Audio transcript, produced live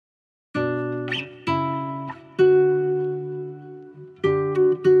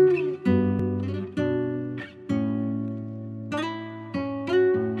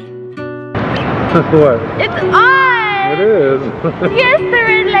What? It's on! It is. Yes, the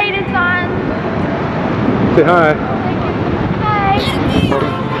red light is on. Say hi. Hi.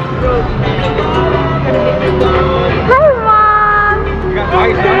 Hi, Mom. You got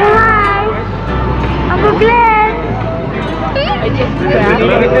ice, Say hi. Uncle Glenn.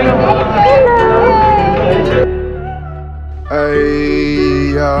 Hello.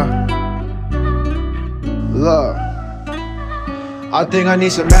 Hey, look, I think I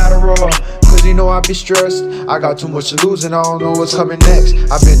need some Adderall, cause you know I be stressed. I got too much to lose and I don't know what's coming next.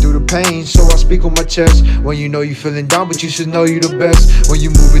 I've been through the pain, so I speak on my chest. When you know you feeling down, but you should know you the best. When you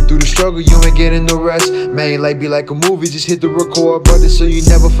moving through the struggle, you ain't getting no rest. Man, life be like a movie, just hit the record button so you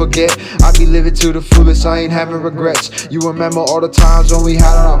never forget. I be living to the fullest, I ain't having regrets. You remember all the times when we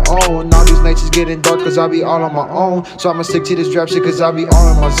had on our own. Now these nights is getting dark cause I be all on my own. So I'ma stick to this rap shit cause I be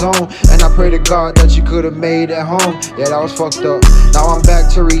all in my zone. And I pray to God that you could've made it home. Yeah, that was fucked up. Now I'm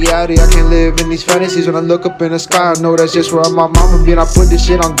back to reality, I can't live in these fantasies. When I look up in the sky, I know that's just where my mama be. And I put this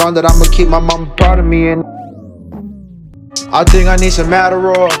shit on God that I'ma keep my mama proud of me. And I think I need some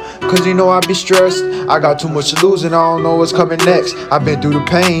Adderall, cause you know I be stressed. I got too much to lose and I don't know what's coming next. I've been through the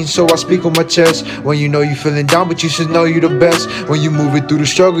pain, so I speak on my chest. When you know you feeling down, but you should know you the best. When you moving through the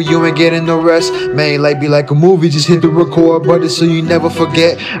struggle, you ain't getting no rest. Man, life be like a movie, just hit the record button so you never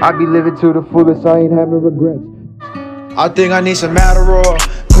forget. I be living to the fullest, I ain't having regrets. I think I need some Adderall,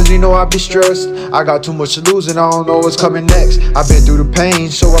 cause you know I be stressed. I got too much to lose and I don't know what's coming next. I've been through the pain,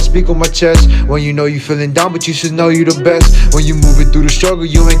 so I speak on my chest. When you know you feeling down, but you should know you the best. When you moving through the struggle,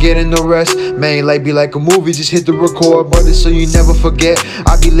 you ain't getting no rest. Man, life be like a movie, just hit the record button so you never forget.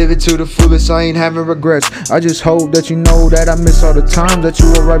 I be living to the fullest, I ain't having regrets. I just hope that you know that I miss all the time that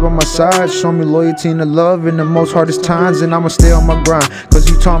you were right by my side. Show me loyalty and the love in the most hardest times, and I'ma stay on my grind, cause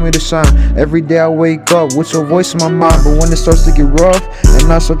you taught me to shine. Every day I wake up with your voice in my mind. But when it starts to get rough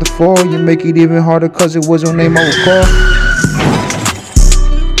and I start to fall, you make it even harder cause it was your name I would call.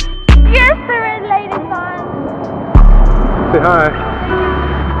 Yes, the red light is on. Say hi.